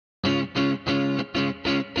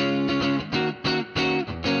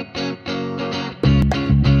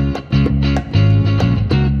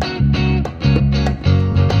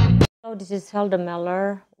this is Helda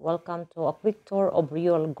Meller. Welcome to a quick tour of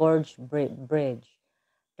Real Gorge Bridge.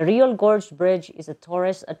 The Real Gorge Bridge is a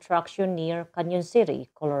tourist attraction near Canyon City,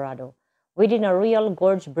 Colorado, within a Real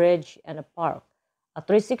Gorge Bridge and a park, a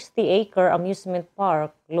 360-acre amusement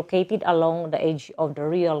park located along the edge of the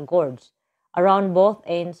Real Gorge, around both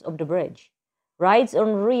ends of the bridge. Rides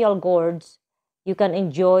on Real Gorge, you can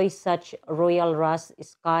enjoy such Royal Rush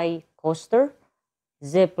Sky Coaster,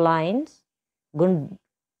 zip lines,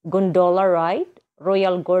 gondola ride,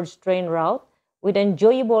 Royal Gorge train route with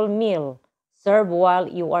enjoyable meal served while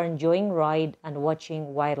you are enjoying ride and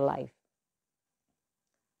watching wildlife.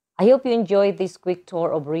 I hope you enjoyed this quick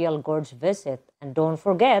tour of Royal Gorge visit, and don't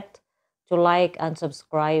forget to like and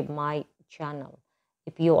subscribe my channel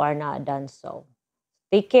if you are not done so.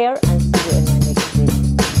 Take care and see you in my next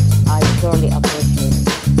video. I surely appreciate